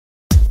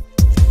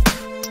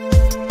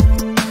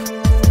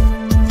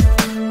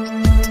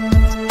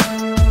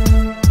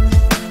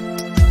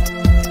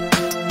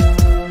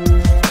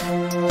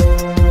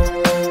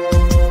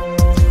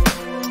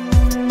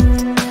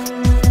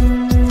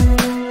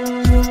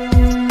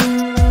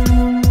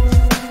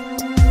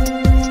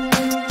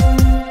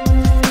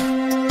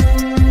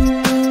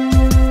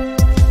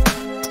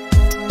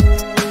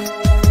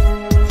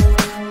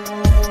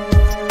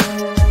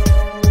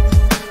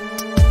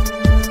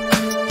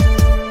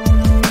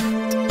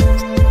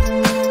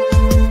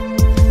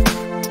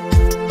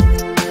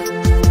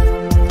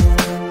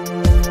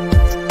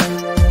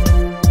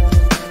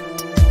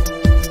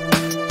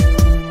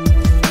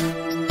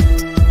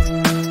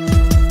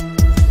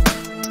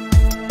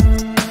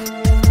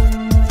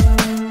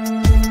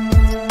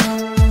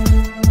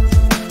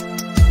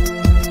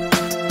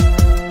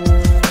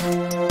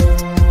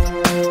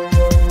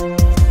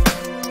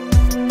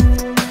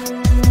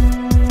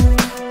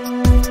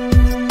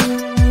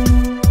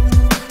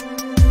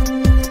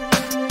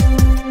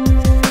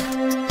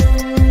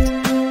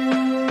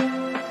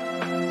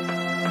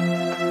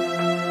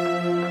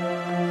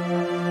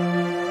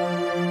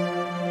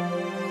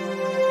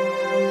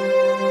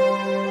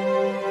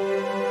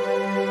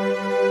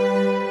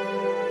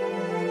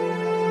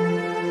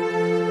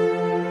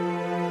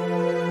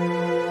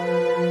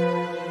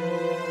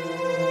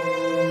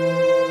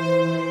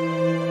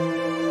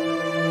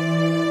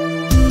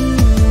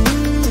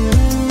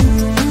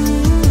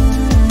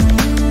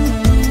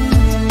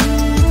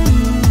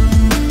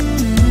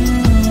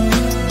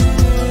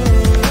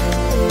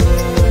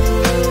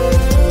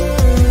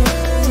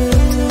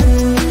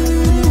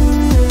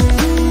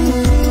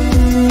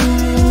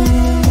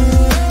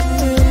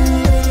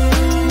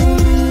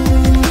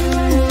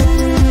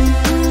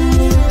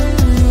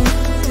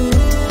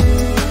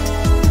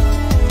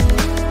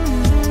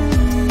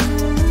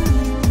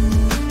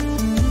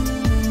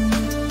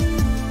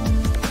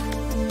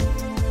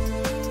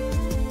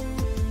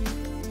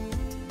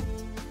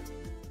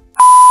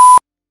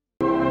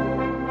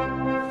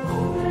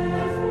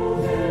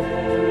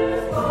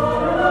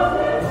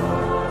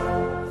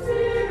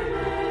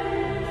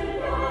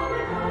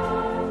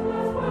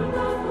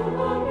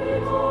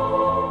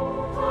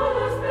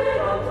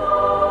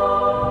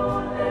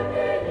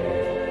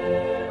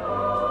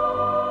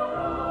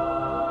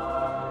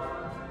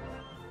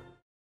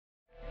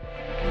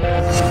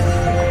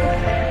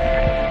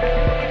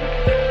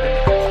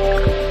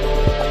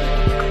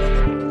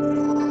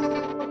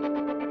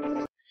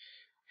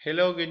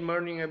Hello, good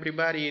morning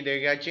everybody.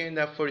 The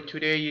agenda for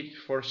today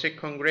for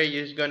second grade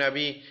is gonna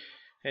be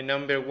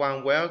number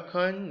 1,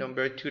 welcome,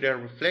 number 2, the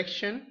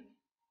reflection,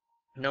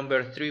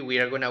 number 3, we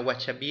are gonna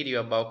watch a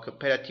video about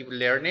cooperative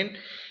learning,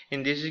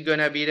 and this is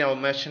gonna be the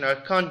emotional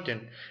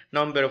content.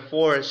 Number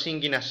 4,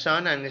 singing a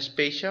song and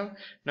special.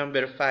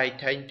 Number 5,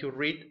 time to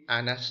read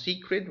and a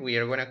secret. We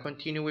are gonna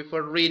continue with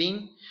our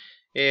reading.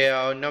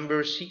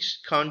 Number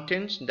 6,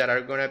 contents that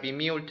are gonna be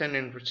meal time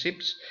and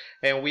recipes,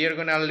 and we are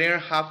gonna learn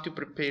how to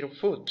prepare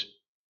food.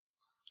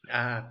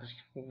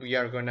 We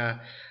are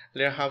gonna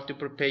learn how to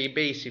prepare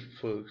basic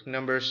food.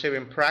 Number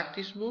 7,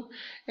 practice book,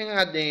 and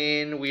at the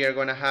end we are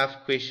gonna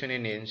have question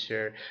and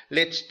answer.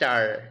 Let's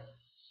start.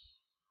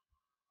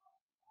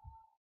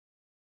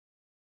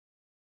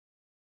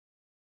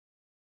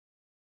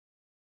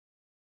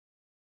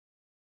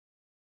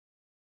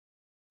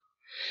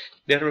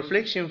 The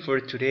reflection for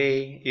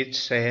today, it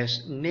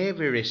says,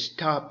 never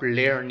stop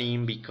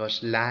learning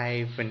because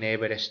life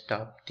never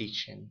stop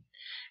teaching.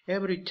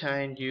 Every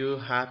time you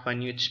have a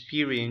new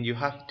experience, you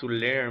have to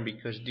learn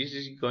because this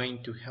is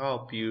going to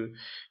help you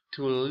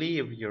to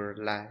live your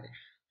life.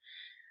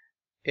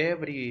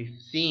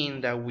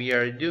 Everything that we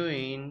are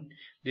doing,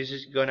 this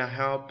is gonna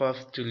help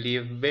us to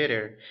live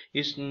better.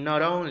 It's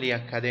not only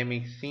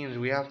academic things,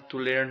 we have to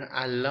learn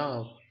a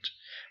lot.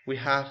 We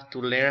have to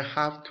learn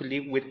how to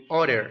live with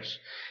others.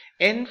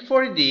 And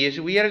for this,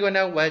 we are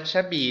gonna watch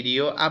a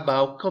video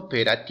about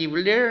cooperative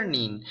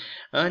learning.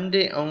 On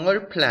our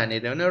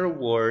planet, on our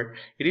world,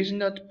 it is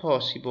not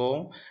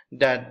possible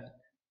that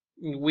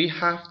we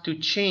have to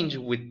change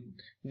with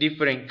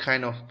different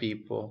kind of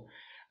people.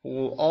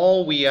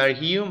 All we are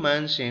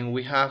humans and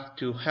we have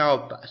to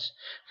help us.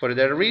 For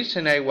that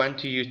reason, I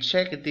want you to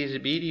check this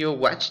video,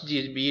 watch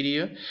this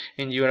video,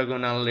 and you are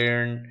gonna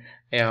learn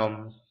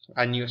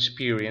a new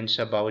experience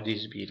about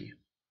this video.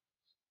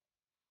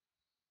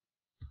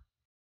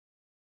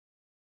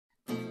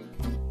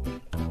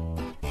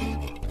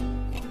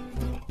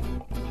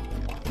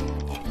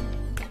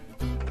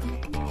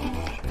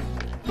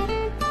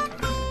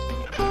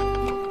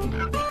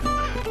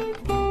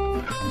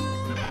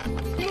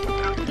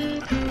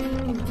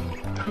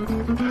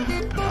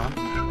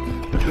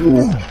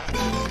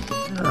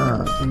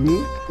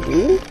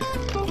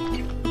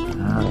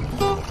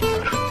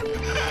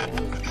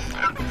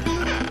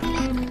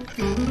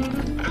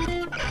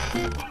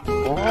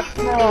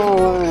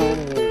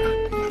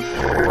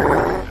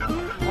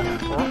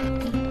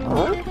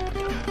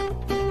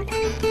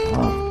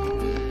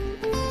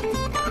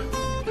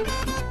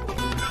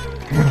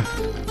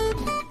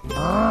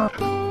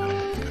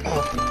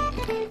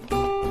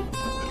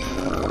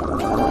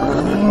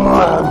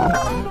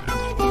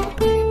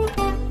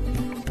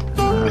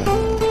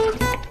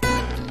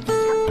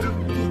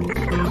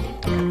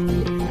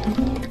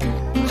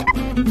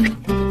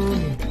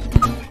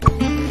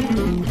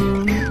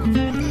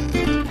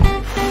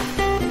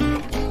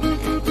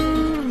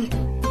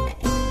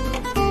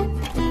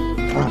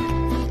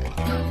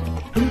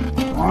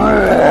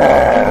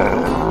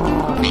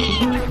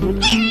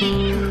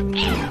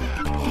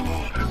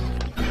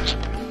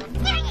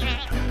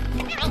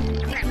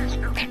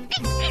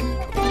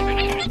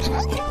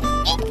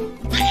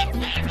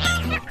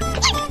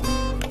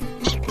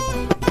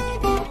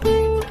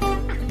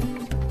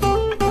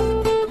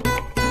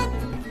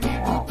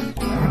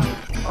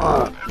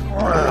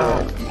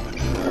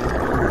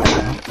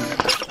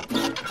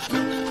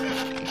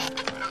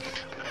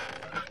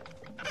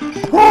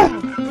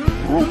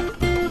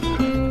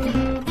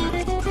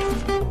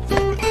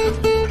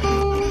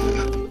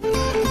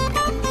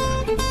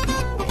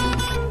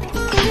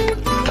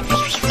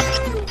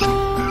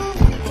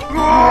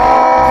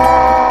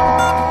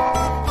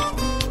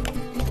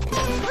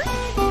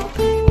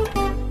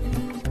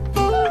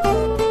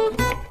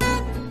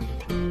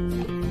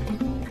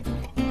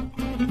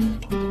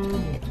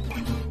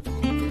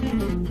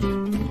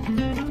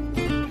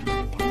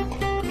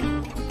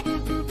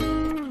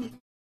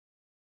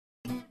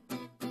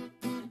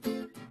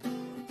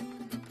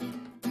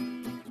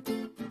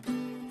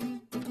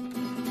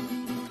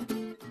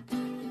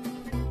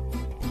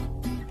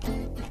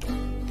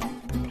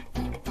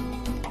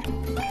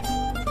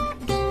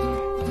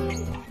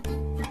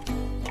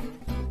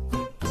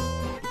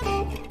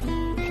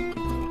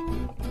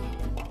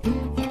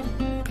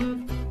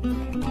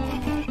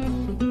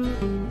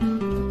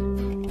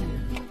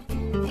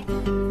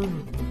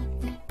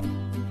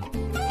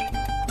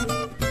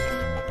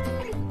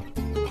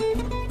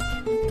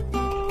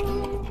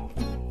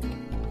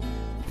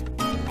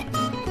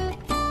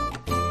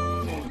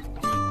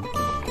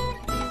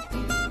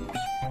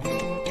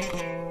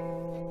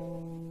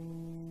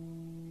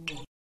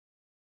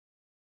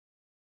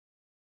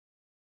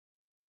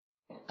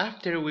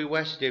 After we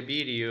watch the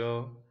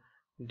video,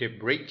 the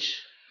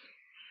bridge,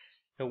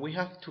 we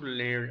have to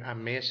learn a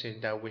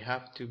message that we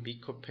have to be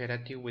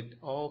cooperative with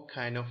all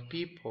kind of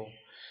people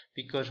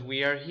because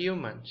we are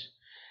humans.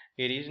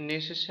 It is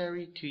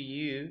necessary to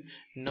you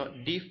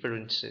not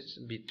differences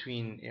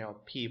between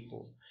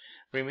people.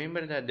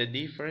 Remember that the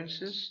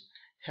differences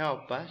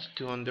help us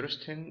to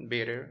understand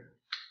better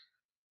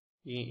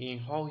in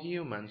how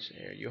humans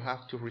are. You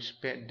have to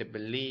respect the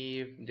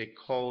belief, the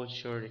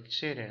culture,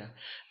 etc.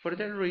 For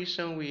that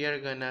reason, we are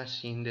gonna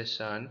sing the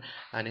song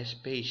and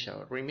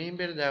special.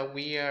 Remember that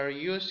we are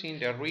using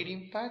the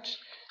reading patch.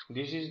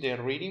 This is the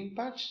reading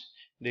patch,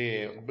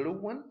 the blue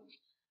one.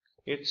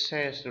 It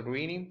says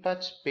reading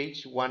patch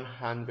page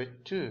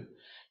 102.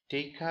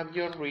 Take up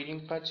your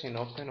reading patch and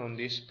open on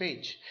this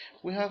page.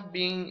 We have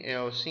been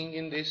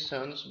singing these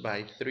songs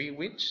by 3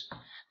 weeks.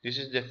 This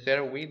is the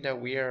 3rd week that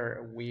we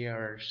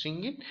are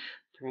singing.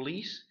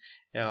 Please,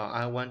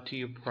 I want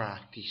you to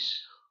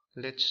practice.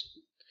 Let's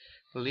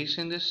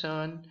listen the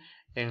song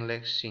and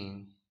let's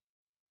sing.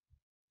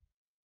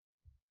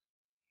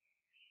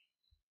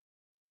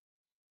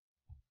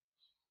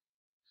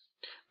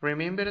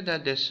 Remember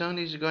that the song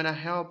is gonna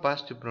help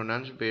us to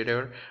pronounce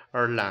better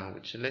our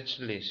language. Let's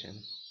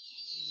listen.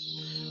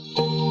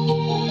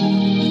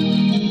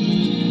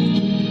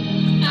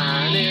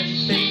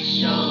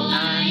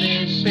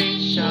 I'm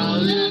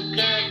special, look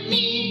at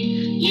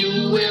me,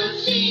 you will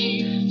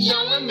see,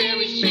 someone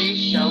very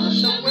special,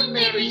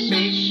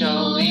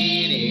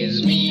 it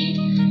is me,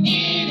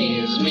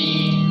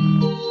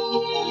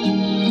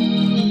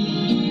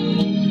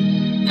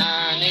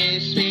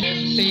 I'm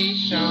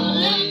special,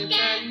 look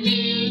at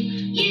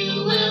me,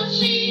 you will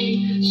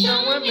see,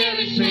 someone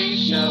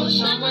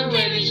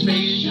very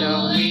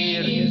special,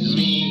 it is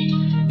me.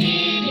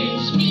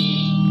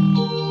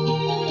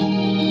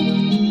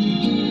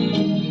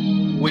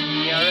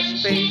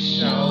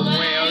 Special,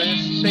 we're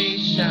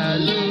special,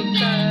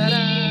 look at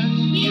us,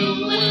 you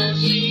will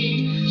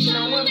see,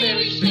 someone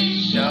very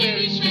special,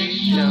 it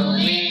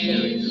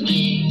is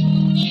me,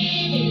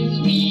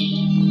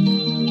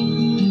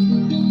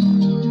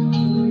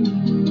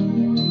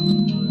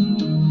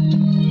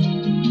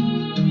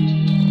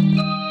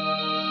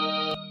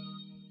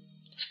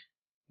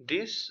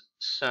 This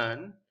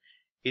song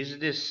is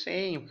the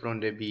same from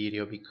the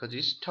video because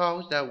it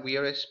tells that we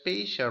are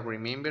special.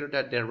 Remember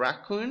that the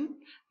raccoon,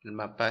 the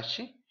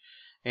mapache,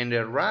 and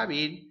the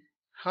rabbit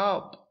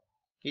help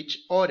each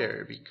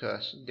other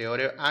because the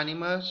other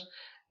animals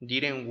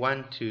didn't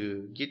want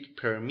to get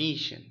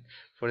permission.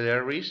 For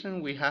that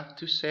reason, we have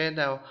to say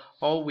that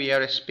we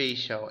are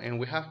special and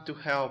we have to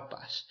help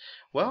us.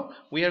 Well,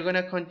 we are going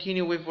to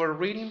continue with our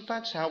reading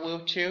patch. I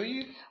will tell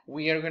you,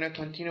 we are going to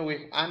continue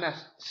with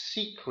Anna's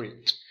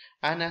secret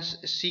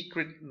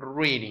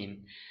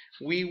reading.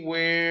 We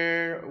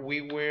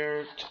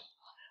were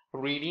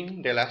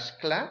reading the last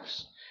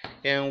class,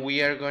 and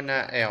we are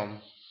gonna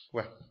have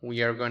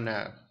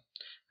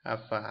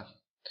a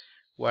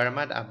warm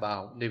up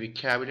about the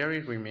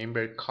vocabulary.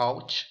 Remember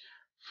couch,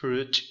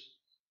 fruit,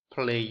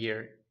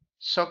 player,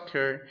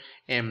 soccer,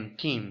 and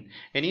team.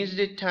 And it's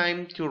the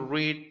time to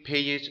read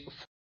pages.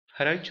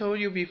 Had I told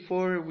you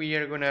before, we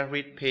are gonna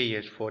read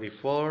pages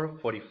 44,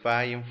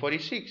 45, and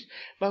 46,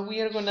 but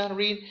we are gonna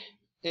read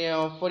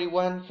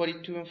 41,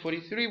 42, and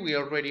 43. We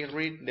already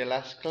read the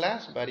last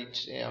class, but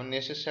it's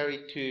unnecessary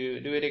to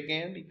do it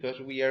again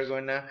because we are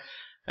gonna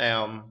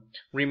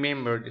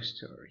remember the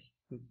story.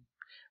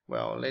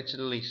 Well, let's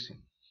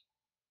listen.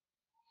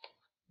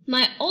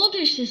 My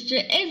older sister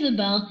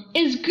Isabel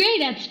is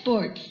great at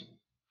sports.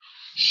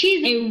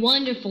 She's a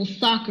wonderful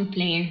soccer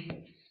player.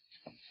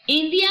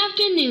 In the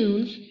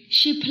afternoons,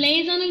 she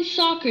plays on a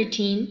soccer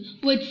team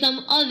with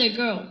some other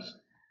girls.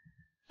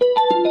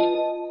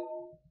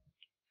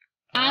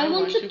 I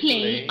want to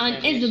play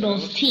on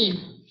Isabel's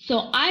team,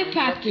 so I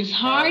practice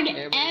hard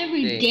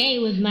every day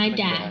with my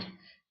dad.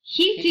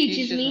 He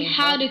teaches me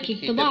how to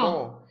kick the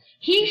ball.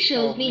 He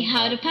shows me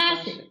how to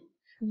pass it.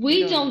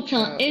 We don't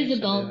tell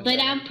Isabel that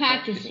I'm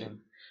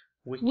practicing.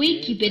 We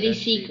keep it a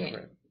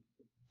secret.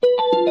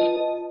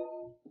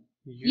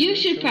 You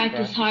should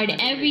practice hard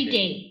every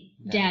day,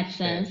 Dad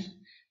says.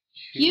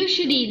 You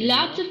should eat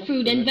lots of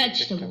fruit and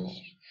vegetables,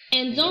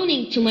 and don't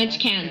eat too much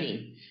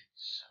candy.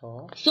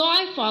 So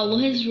I follow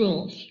his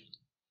rules.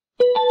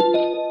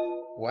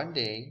 One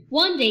day,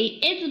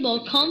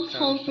 Isabel comes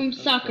home from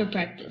soccer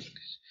practice.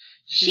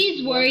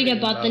 She's worried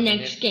about the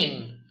next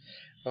game.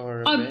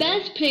 Our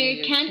best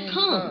player can't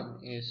come,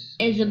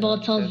 Isabel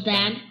tells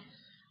Dad.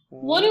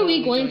 What are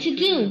we going to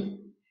do?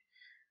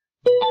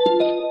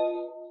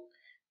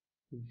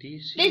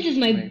 This is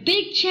my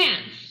big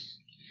chance.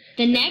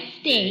 The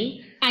next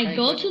day, I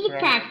go to the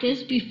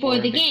practice before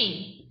the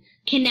game.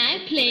 Can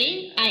I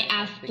play? I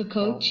ask the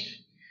coach.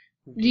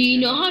 Do you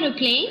know how to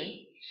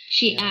play?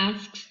 She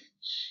asks.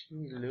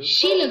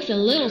 She looks a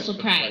little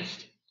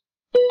surprised.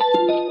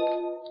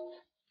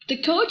 The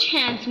coach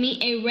hands me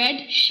a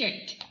red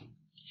shirt.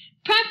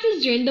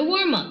 Practice during the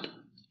warm-up,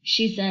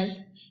 she says.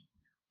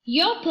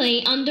 You'll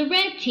play on the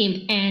red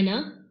team,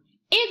 Anna.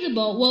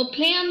 Isabel will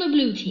play on the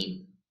blue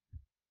team.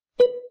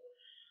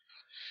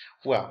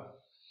 Well,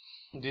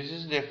 this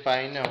is the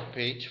final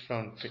page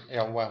from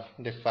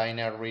the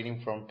final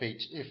reading from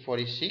page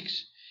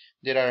 46.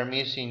 There are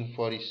missing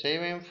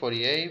 47,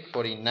 48,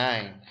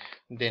 49.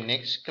 The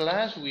next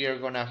class we are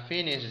gonna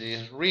finish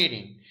this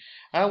reading.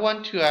 I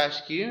want to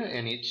ask you,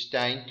 and it's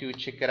time to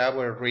check out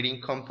our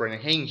reading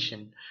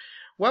comprehension.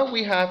 What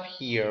we have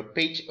here,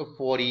 page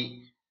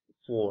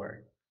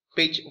 44.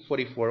 Page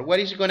 44. What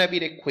is going to be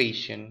the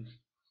equation?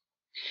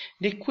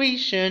 The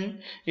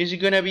equation is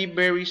going to be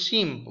very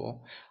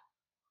simple.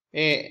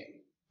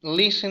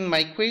 Listen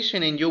my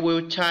question and you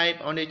will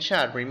type on the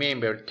chat.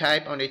 Remember,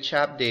 type on the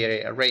chat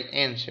the right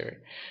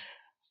answer.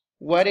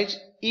 What is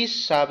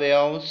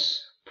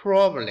Isabel's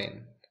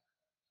problem?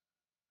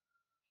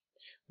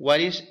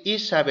 What is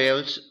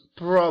Isabel's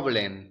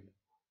problem?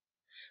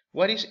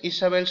 What is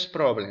Isabel's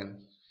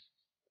problem?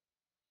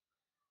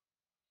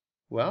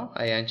 Well,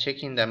 I am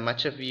checking that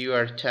much of you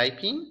are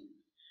typing.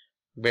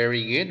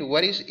 Very good.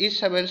 What is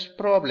Isabel's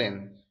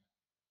problem?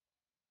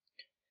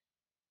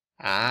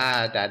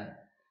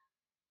 That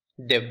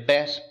the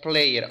best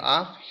player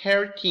of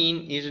her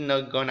team is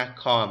not gonna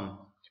come.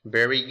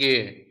 Very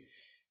good.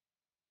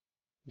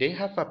 They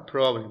have a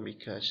problem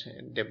because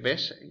the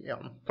best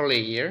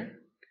player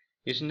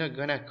is not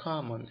gonna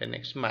come on the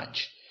next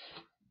match.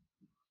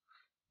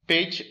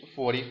 Page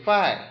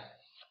 45.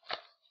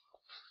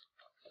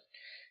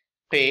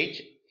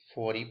 Page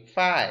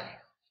 45.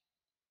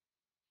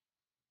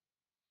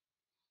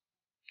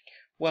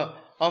 Well,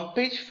 on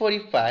page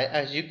 45,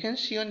 as you can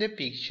see on the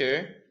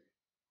picture,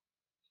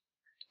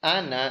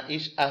 Anna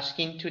is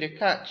asking to the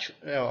coach.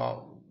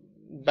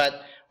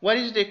 But what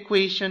is the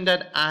equation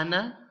that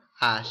Anna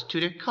asked to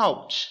the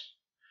coach?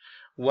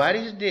 What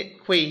is the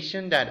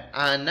equation that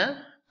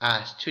Anna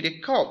asked to the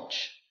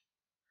coach?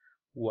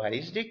 What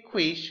is the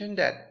equation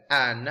that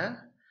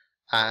Anna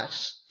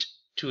asked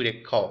to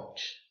the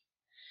coach?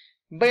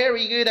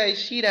 Very good, I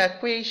see that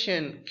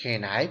question.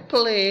 Can I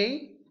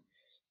play?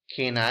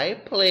 Can I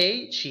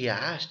play? She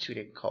asked to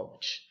the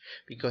coach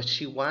because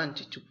she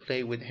wanted to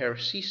play with her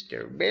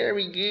sister.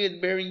 Very good,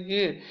 very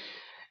good.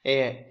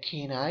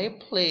 Can I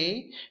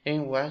play?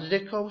 And what the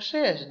coach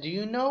says, do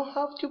you know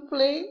how to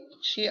play?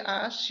 She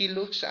asks. She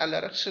looks a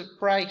lot of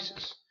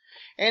surprises.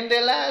 And the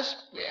last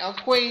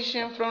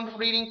question from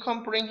reading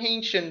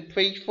comprehension,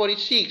 page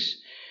 46.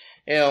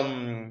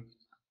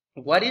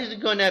 What is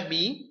gonna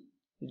be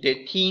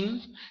the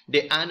team,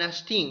 the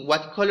Anna's team?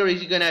 What color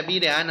is gonna be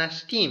the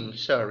Anna's team?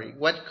 Sorry,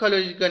 what color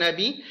is gonna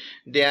be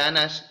the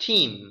Anna's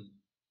team?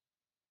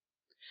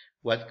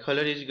 What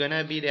color is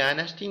gonna be the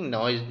Anna's team?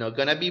 No, it's not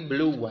gonna be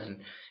blue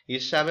one.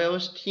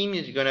 Isabel's team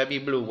is gonna be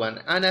blue one.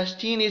 Anna's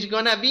team is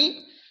gonna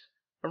be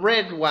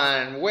red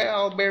one.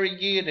 Well, very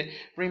good.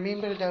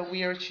 Remember that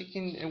we are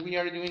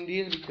doing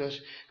this because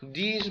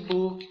this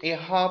book is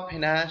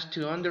helping us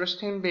to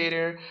understand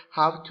better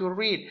how to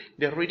read,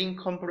 the reading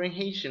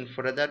comprehension.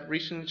 For that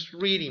reason, it's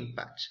reading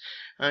parts.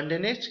 And the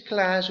next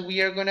class we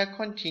are going to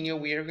continue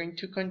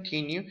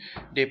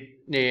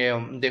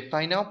the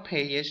final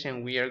pages,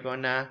 and we are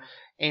going to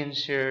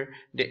answer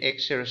the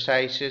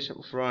exercises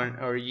from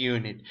our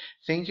unit.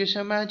 Thank you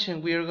so much,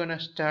 and we are going to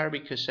start,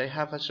 because I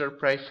have a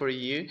surprise for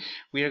you.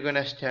 We are going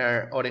to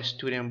start our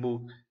student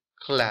book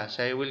class.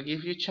 I will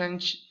give you a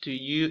chance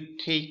to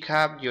take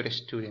up your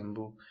student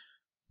book.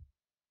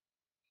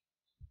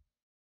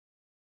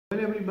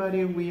 Well,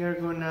 everybody, we are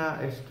going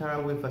to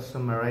start with a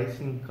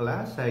summarizing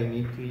class. I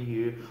need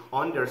to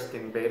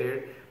understand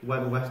better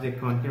what was the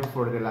content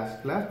for the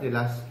last class. The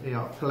last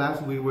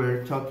class we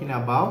were talking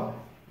about,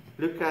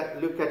 look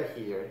at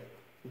here,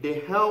 the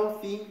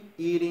healthy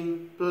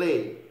eating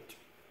plate.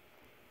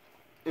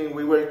 And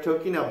we were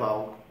talking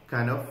about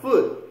kind of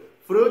food: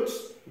 fruits,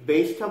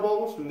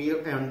 vegetables,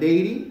 milk and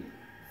dairy,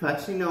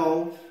 fats and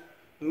oils,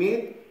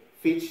 meat,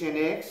 fish and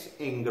eggs,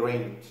 and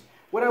grains.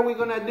 What are we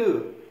gonna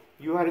do?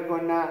 You are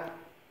gonna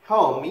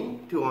help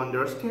me to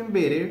understand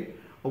better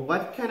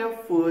what kind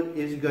of food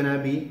is gonna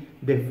be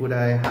the food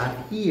I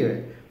have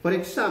here. For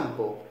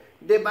example,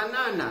 the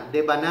banana.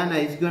 The banana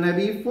is gonna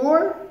be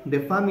for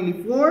the family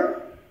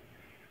for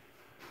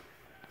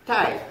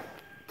type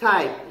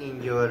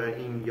in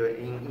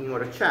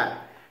your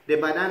chat. The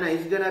banana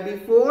is gonna be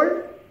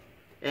for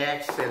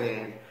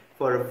excellent,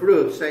 for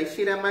fruits. I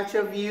see that much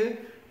of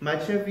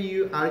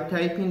you are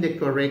typing the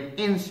correct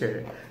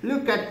answer.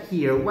 Look at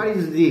here. What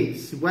is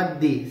this? What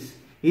this?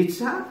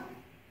 It's a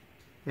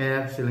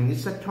excellent.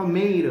 It's a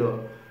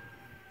tomato.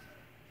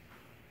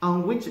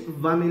 On which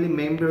family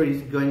member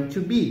is going to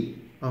be?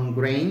 On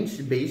grains,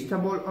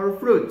 vegetable, or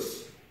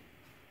fruits?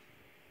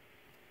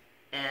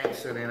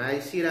 Excellent. I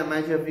see that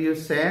much of you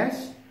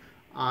says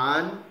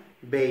on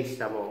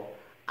vegetable.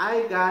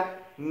 I got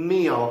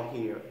milk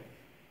here.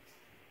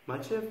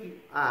 Much of you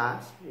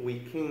ask, we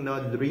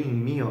cannot drink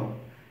milk,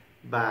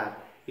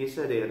 but it's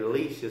a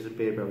delicious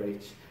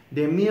beverage.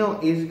 The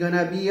milk is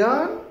gonna be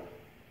on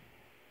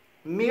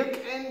milk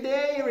and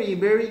dairy.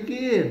 Very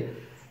good.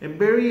 And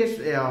very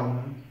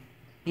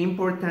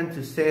important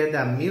to say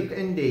that milk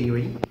and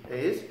dairy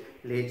is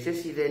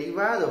leches y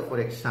derivados. For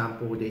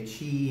example, the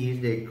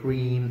cheese, the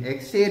cream,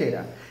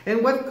 etc.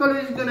 And what color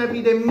is gonna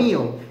be the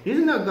milk? It's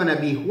not gonna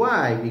be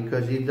white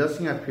because it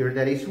doesn't appear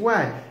that it's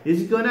white.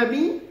 It's gonna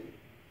be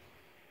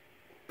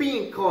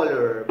pink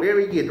color.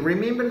 Very good.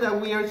 Remember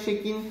that we are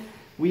checking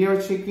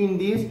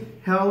this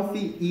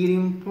healthy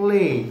eating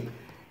plate.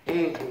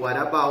 And what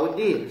about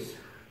this?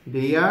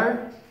 They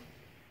are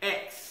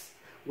eggs.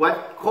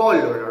 What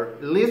color,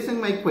 listen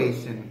my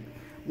question,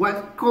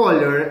 what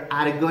color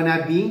are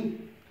gonna be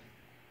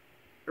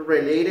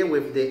related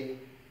with the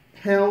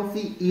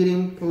healthy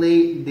eating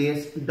plate,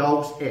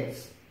 those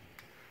eggs?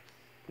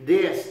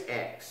 These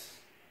eggs,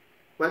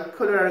 what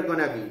color are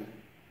gonna be?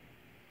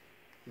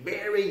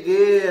 Very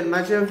good.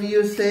 Much of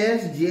you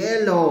says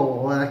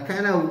yellow or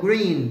kind of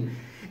green.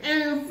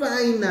 And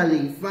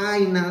finally,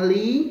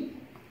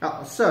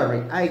 oh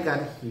sorry, I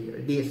got here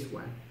this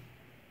one.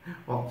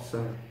 Oh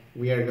sorry,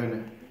 we're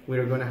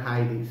gonna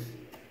hide this.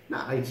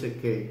 No, it's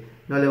okay.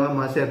 No le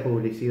vamos a hacer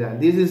publicidad.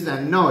 This is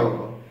an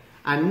oil.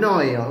 An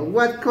oil.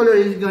 What color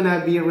is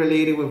gonna be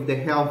related with the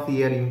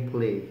healthy eating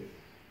plate?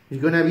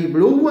 It's gonna be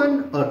blue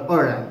one or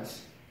orange?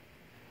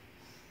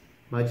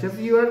 Much of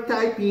you are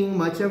typing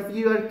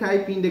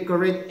the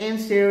correct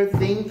answer.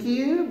 Thank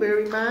you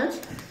very much.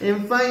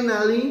 And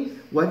finally,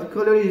 what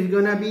color is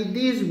gonna be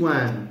this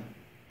one?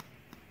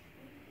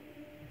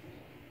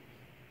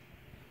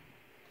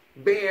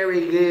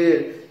 Very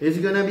good. It's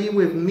gonna be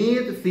with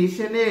meat, fish,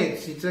 and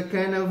eggs. It's a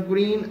kind of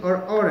green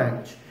or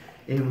orange.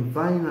 And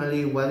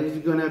finally, what is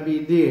gonna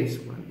be this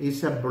one?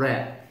 It's a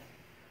bread.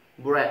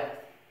 Bread.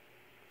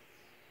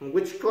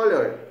 Which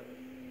color?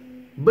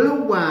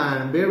 Blue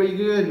one. Very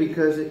good,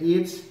 because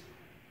it's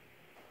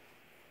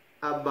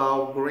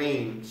about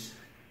grains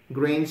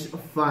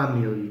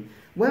family.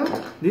 Well,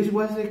 this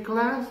was the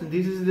class.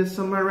 This is the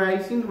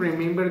summarizing.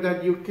 Remember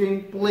that you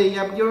can play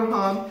up your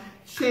home,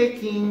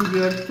 checking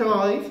your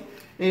toys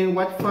and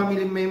what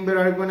family member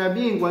are gonna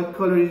be and what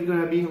color is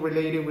gonna be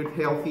related with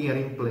healthy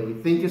eating play.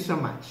 Thank you so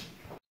much.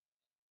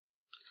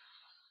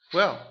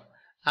 Well,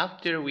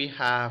 after we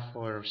have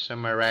our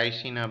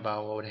summarizing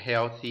about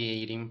healthy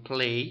eating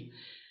play,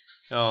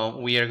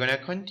 we are gonna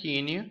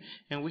continue,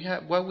 and we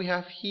have what we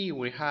have here.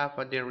 We have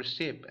the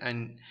receipt,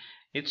 and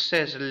it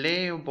says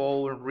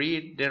label,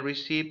 read the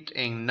receipt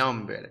and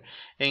number.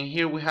 And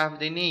here we have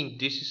the name.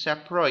 This is a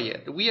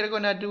project. We are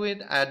gonna do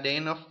it at the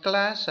end of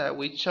class.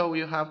 We show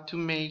you how to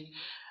make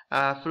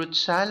a fruit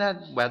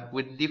salad, but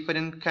with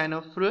different kind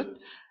of fruit.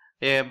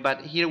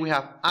 But here we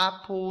have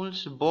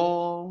apples,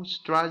 bowl,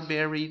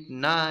 strawberry,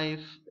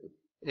 knife,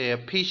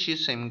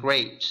 peaches, and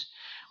grapes.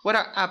 What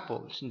are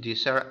apples?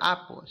 These are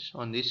apples.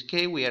 On this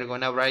case, we are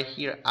gonna write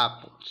here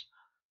apples,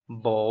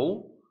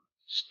 bowl,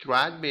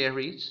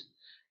 strawberries,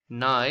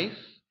 knife,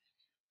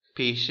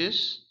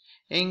 peaches,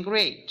 and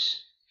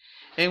grapes.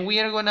 And we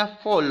are gonna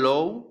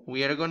follow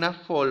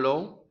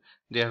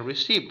the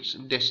receipts.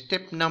 The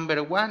step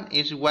number 1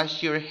 is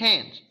wash your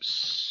hands.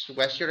 Psst,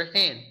 wash your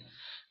hand.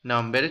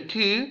 Number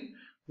 2,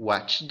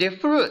 wash the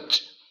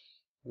fruit.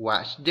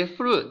 Wash the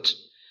fruit.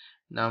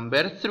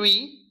 Number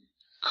 3,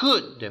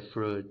 cut the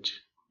fruit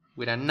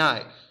with a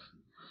knife.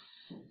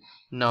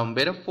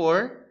 Number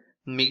 4,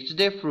 mix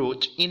the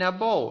fruit in a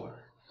bowl.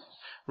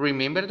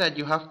 Remember that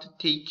you have to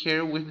take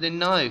care with the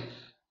knife.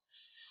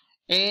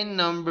 And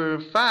number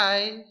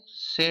 5,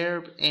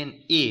 serve and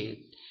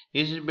eat.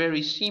 It's a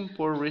very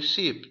simple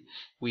recipe.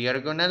 We are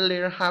gonna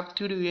learn how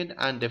to do it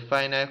on the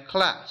final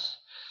class.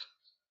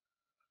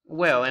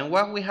 Well, and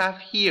what we have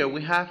here,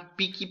 we have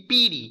Picky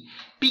Piri.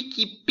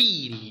 Picky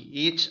Piri,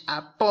 it's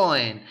a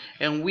poem,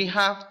 and we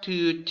have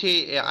to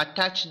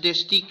attach the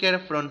sticker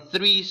from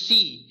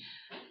 3C.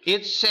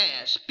 It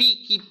says,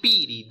 Picky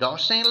Piri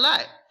doesn't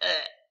like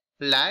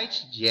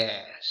lights,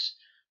 yes.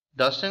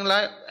 Doesn't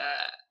like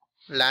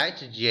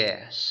lights,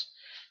 yes.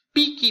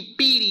 Picky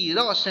Piri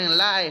doesn't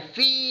like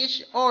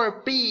fish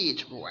or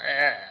peach.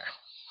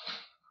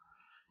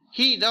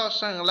 He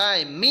doesn't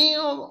like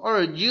milk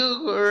or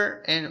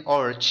yogurt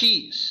or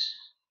cheese.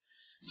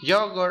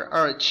 Yogurt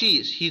or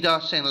cheese. He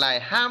doesn't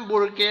like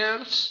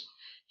hamburgers.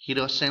 He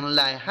doesn't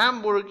like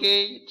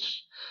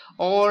hamburgers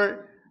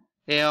or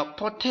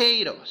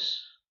potatoes.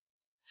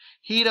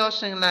 He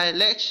doesn't like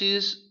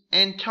lettuce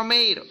and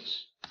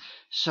tomatoes.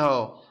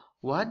 So,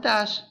 what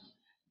does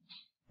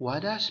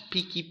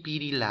Picky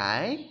Piri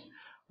like?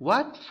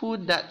 What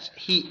food does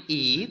he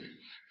eat?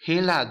 He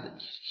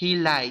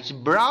likes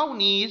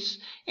brownies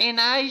and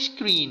ice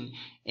cream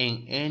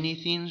and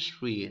anything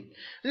sweet.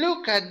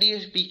 Look at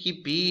this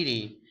Picky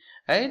Piri.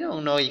 I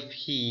don't know if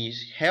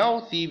he's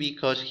healthy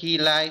because he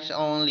likes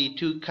only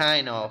 2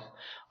 kinds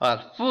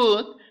of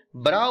food,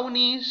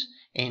 brownies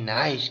and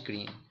ice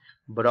cream.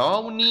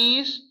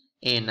 Brownies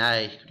and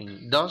ice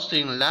cream.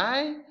 Doesn't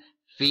like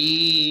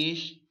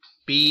fish,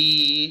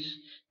 peas,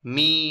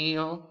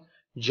 milk,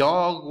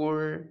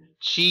 yogurt,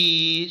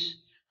 cheese,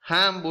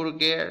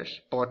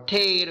 hamburgers,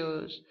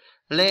 potatoes,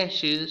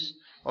 lettuce,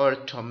 or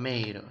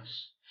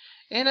tomatoes.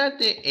 And at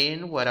the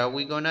end, what are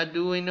we gonna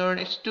do in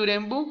our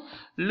student book?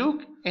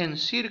 Look and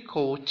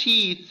circle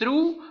T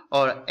through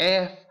or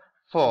F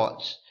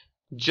false.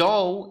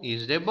 Joe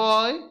is the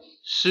boy,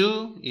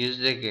 Sue is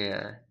the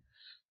girl.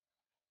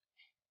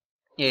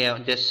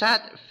 The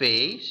sad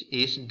face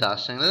is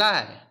doesn't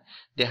lie.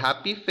 The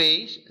happy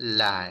face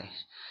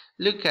lies.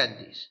 Look at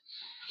this.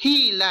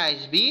 He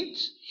likes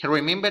beets.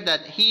 Remember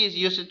that he is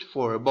used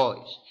for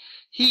boys.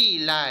 He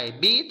likes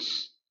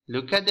beets.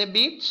 Look at the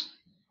beets.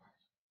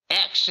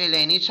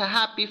 Excellent. It's a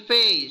happy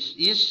face.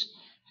 It's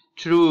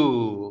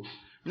True.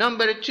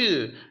 Number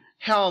 2.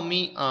 Help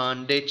me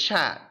on the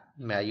chat.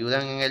 Me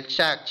ayudan en el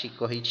chat,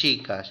 chicos y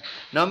chicas.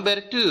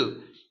 Number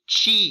 2.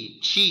 She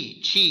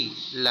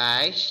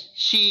likes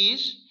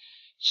cheese.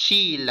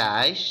 She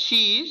likes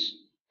cheese.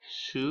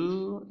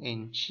 Sue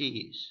and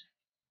cheese.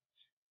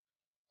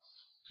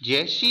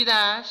 Yes, she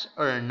does,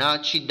 or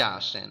not, she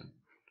doesn't.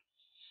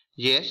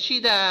 Yes, she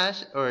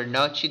does, or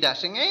not, she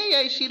doesn't. Hey,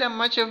 I see that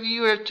much of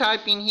you are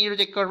typing here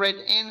the correct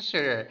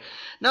answer.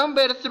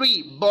 Number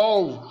 3,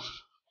 both.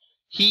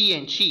 He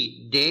and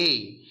she,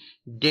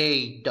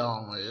 they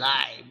don't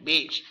lie,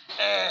 bitch.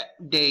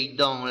 They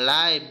don't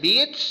lie,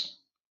 bitch.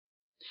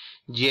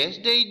 Yes,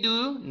 they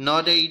do.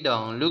 No, they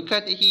don't. Look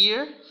at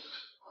here.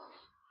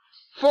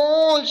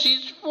 False.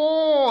 It's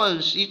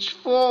false. It's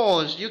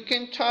false. You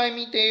can tell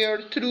me they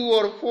are true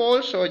or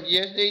false, or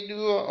yes, they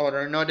do,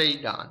 or no, they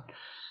don't.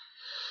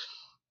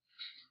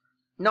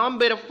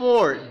 Number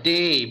 4,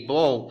 they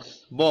both.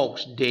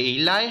 They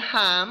like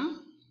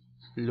ham.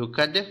 Look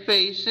at the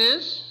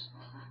faces.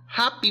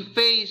 Happy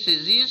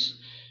faces is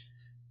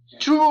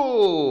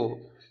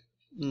true.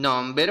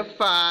 Number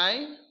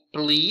 5,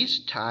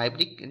 please type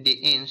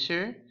the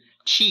answer.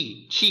 Sue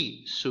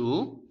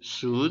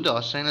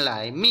doesn't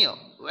like milk.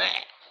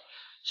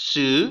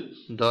 Sue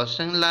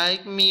doesn't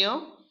like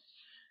milk.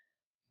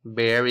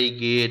 Very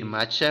good.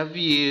 Much of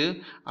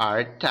you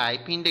are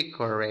typing the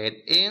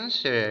correct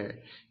answer.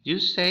 You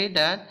say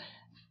that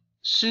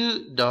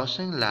Sue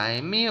doesn't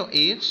like milk.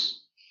 It's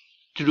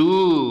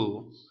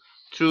true.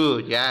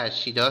 True. Yeah,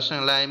 she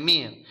doesn't like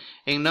milk.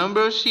 And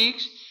number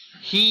 6,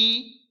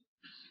 he,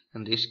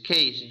 in this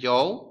case,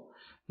 Joe,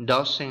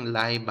 doesn't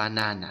like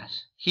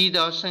bananas. He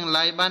doesn't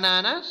like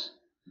bananas?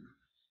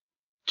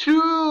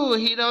 True,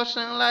 he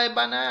doesn't like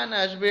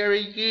bananas.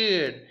 Very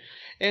good.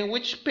 And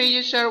which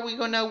pages are we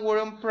going to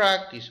work on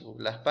practice book?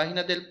 Las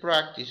páginas del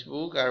practice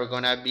book are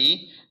going to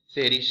be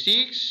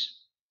 36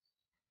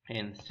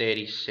 and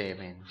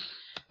 37.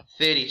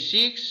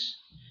 36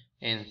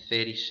 and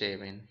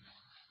 37.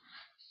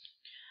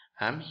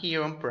 I'm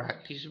here on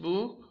practice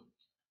book.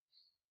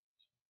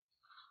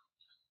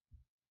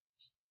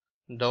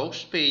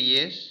 Those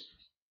pages,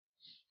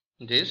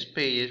 these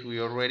pages we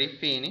already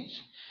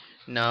finished.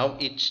 Now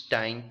it's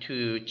time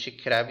to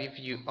check it out if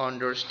you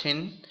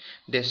understand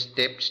the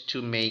steps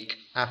to make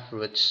a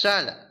fruit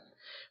salad.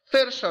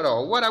 First of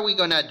all, what are we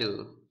gonna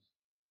do?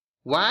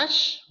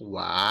 Wash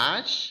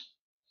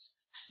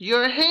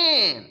your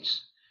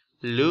hands.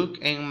 Look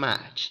and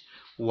match.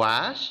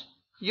 Wash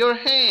your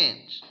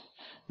hands.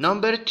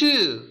 Number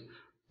 2,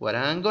 what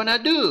I'm gonna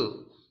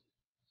do?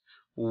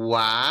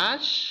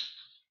 Wash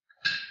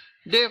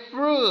the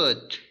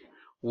fruit.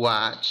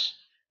 Wash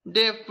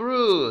the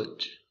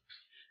fruit.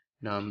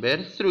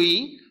 Number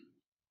 3,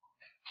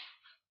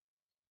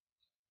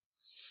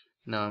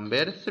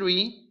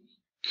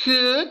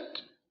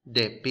 cut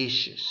the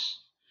pieces.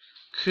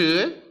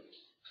 Cut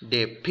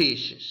the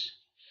pieces.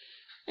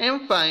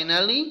 And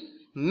finally,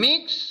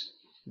 mix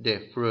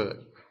the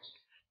fruit.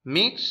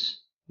 Mix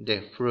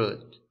the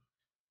fruit.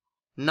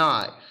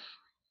 Knife.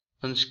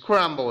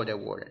 Unscramble the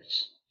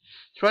words.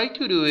 Try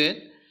to do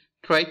it.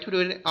 Try to do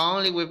it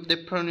only with the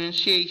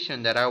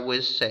pronunciation that I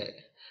will say.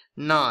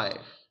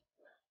 Knife.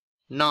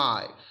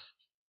 Knife.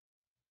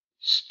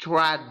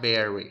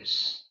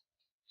 Strawberries.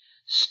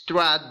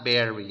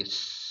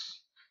 Strawberries.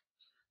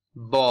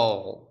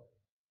 Ball.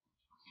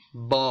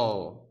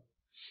 Ball.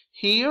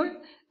 Here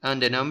on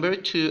the number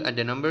 2,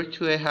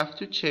 I have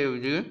to tell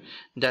you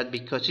that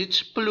because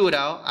it's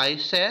plural, I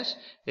says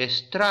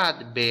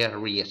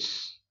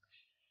strawberries.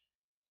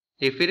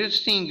 If it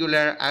is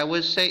singular, I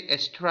will say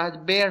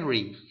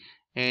strawberry,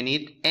 and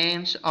it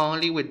ends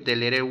only with the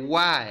letter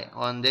Y.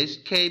 On this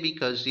case,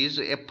 because it's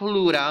a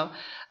plural,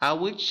 I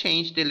will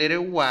change the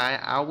letter Y,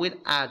 I will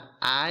add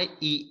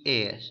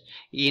IES.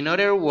 In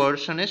other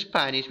words, on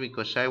Spanish,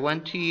 because I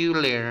want you to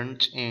learn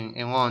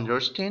and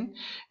understand,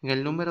 en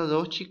el número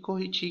 2,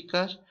 chicos y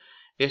chicas,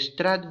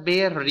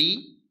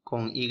 strawberry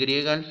con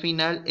Y al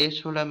final es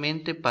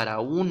solamente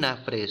para una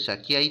fresa.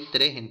 Aquí hay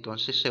 3,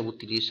 entonces se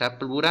utiliza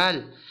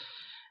plural.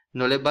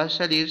 No les va a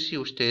salir si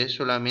ustedes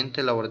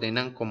solamente la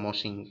ordenan como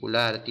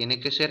singular. Tiene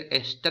que ser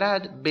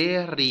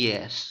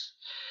strawberries.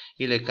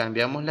 Y le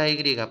cambiamos la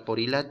Y por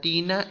I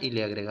latina y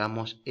le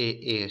agregamos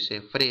ES,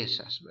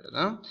 fresas,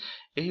 ¿verdad?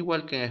 Es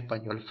igual que en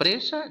español.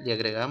 Fresa, le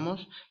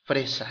agregamos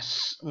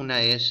fresas,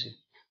 una S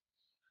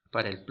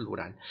para el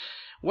plural.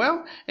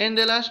 Well, and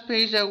the last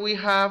page that we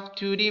have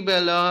to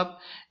develop,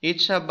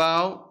 it's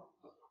about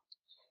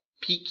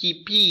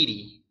picky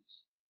piri.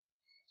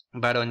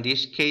 But on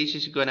this case,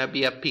 it's gonna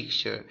be a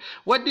picture.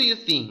 What do you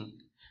think?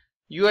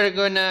 You are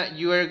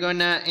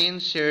gonna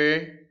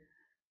answer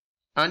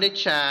on the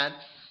chat.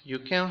 You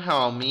can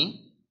help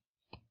me.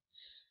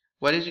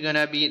 What is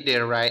gonna be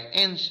the right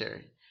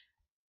answer?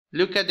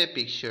 Look at the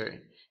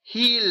picture.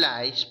 He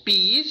likes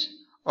peas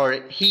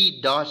or he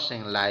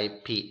doesn't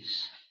like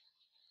peas?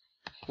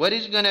 What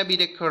is gonna be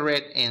the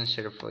correct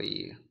answer for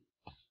you?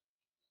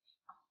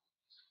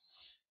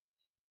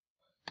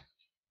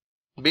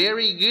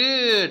 Very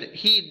good.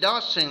 He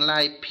doesn't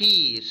like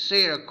peas.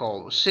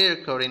 Circle.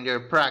 Circle in your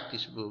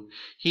practice book.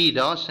 He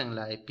doesn't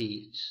like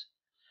peas.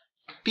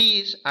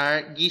 Peas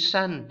are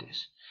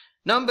guisantes.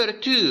 Number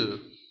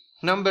two.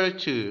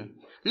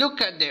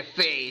 Look at the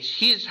face.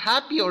 He's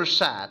happy or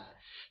sad?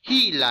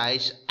 He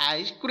likes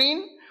ice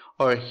cream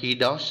or he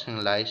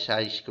doesn't like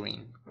ice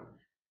cream?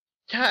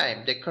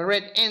 Type the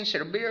correct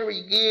answer.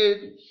 Very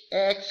good.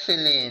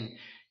 Excellent.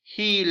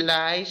 He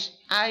likes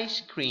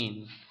ice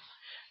cream.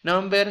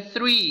 Number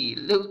three,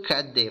 look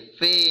at the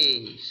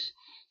face.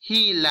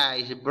 He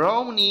likes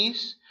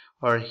brownies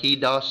or he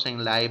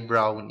doesn't like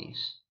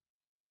brownies?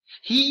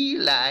 He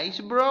likes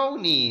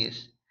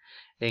brownies.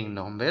 And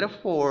number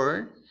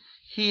four,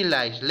 he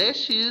likes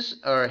lettuce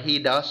or he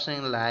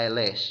doesn't like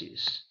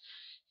lettuce?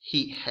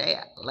 He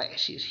hates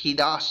lettuce. He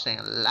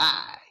doesn't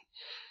like.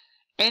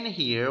 And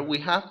here we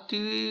have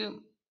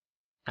to,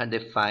 at the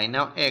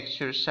final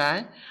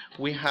exercise,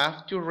 we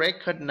have to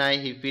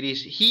recognize if it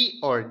is he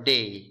or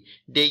they.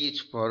 They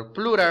is for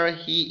plural,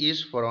 he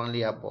is for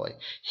only a boy.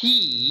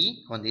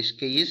 He, on this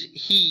case,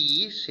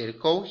 he,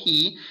 circle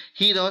he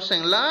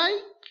doesn't like.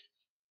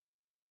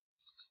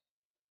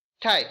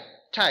 Type.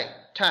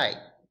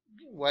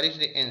 What is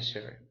the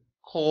answer?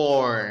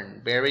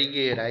 Corn. Very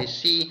good. I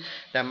see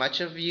that much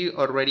of you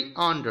already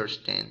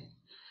understand.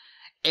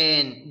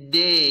 And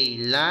they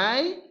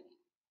like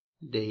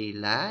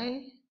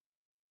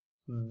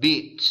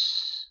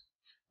beets.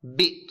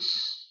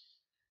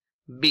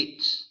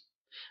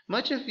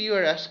 Much of you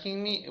are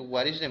asking me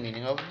what is the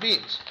meaning of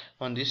beets.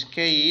 On this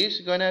case,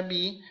 it's gonna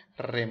be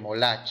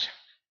remolacha,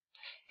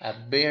 a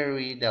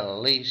very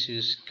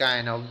delicious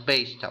kind of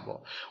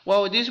vegetable.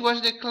 Well, this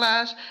was the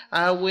class.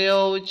 I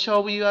will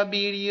show you a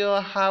video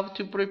how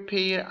to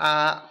prepare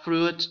a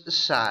fruit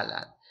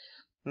salad.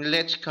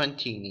 Let's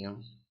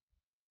continue.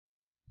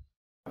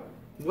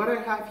 What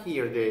I have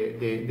here,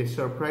 the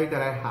surprise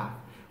that I have,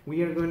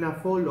 we are gonna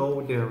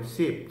follow the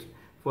receipt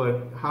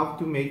for how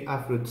to make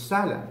a fruit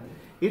salad.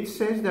 It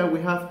says that we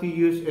have to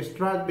use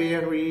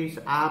strawberries,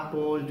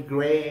 apples,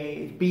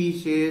 grapes,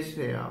 peaches,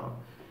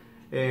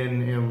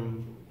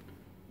 and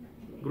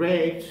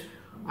grapes,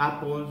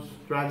 apples,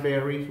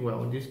 strawberries,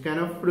 well, this kind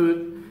of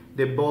fruit,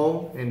 the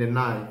bowl and the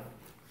knife.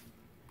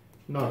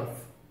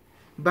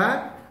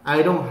 But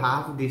I don't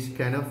have this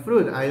kind of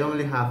fruit. I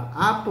only have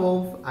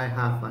apple, I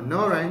have an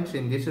orange,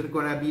 and this is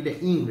gonna be the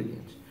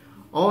ingredients.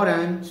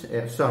 Orange,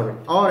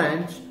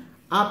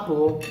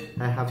 apple,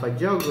 I have a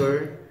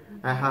yogurt,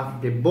 I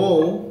have the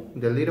bowl,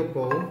 the little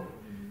bowl,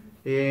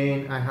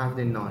 and I have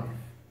the knife,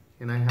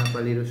 and I have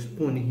a little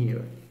spoon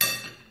here.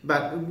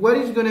 But what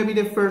is gonna be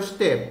the first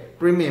step?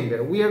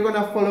 Remember, we are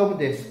gonna follow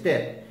the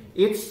step.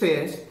 It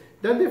says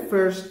that the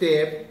first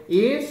step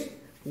is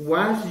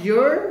wash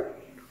your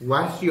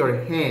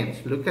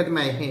hands. Look at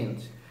my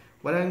hands.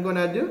 What I'm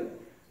gonna do,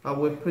 I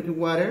will put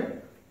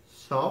water,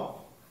 soap,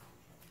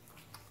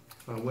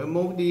 I will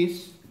move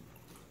this.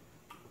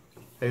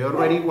 I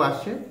already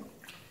washed it.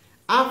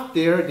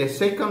 After, the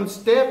second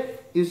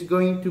step is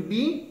going to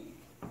be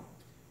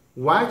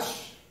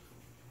wash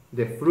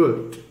the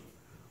fruit.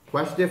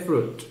 Wash the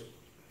fruit.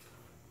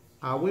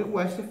 I will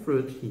wash the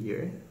fruit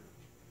here.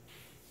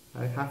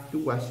 I have to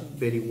wash it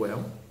very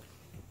well.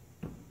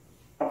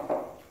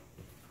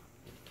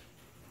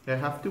 I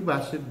have to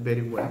wash it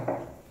very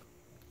well.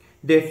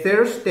 The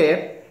third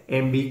step,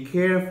 and be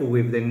careful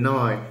with the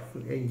knife.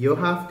 You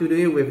have to do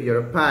it with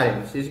your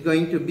parents. It's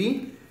going to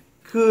be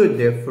cut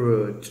the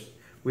fruit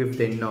with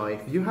the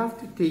knife. You have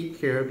to take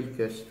care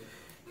because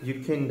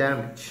you can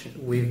damage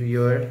with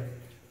your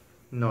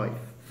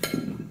knife.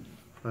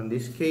 In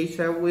this case,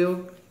 I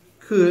will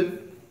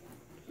cut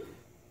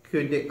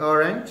the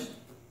orange,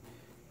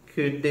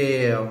 cut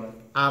the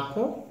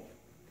apple.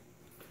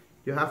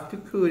 You have to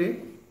cut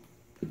it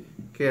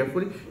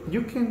carefully.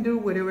 You can do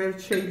whatever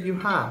shape you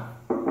have.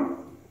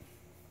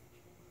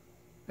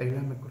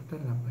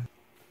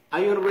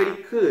 I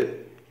already cut.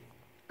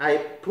 I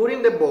put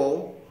in the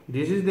bowl.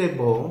 This is the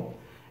bowl,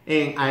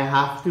 and I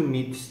have to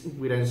mix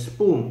with a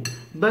spoon.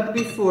 But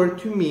before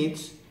to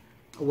mix,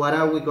 what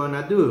are we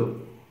gonna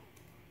do?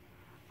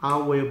 I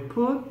will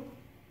put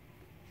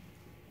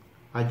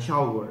a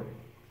yogurt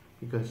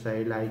because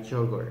I like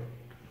yogurt.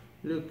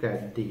 Look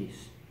at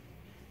this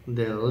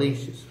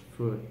delicious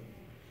food.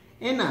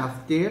 And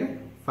after,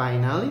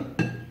 finally,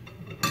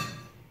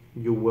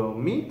 you will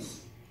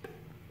mix,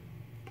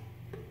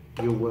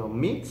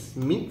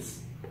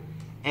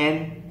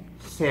 and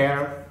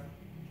serve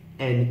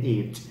and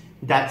eat.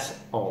 That's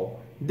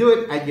all. Do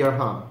it at your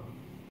home.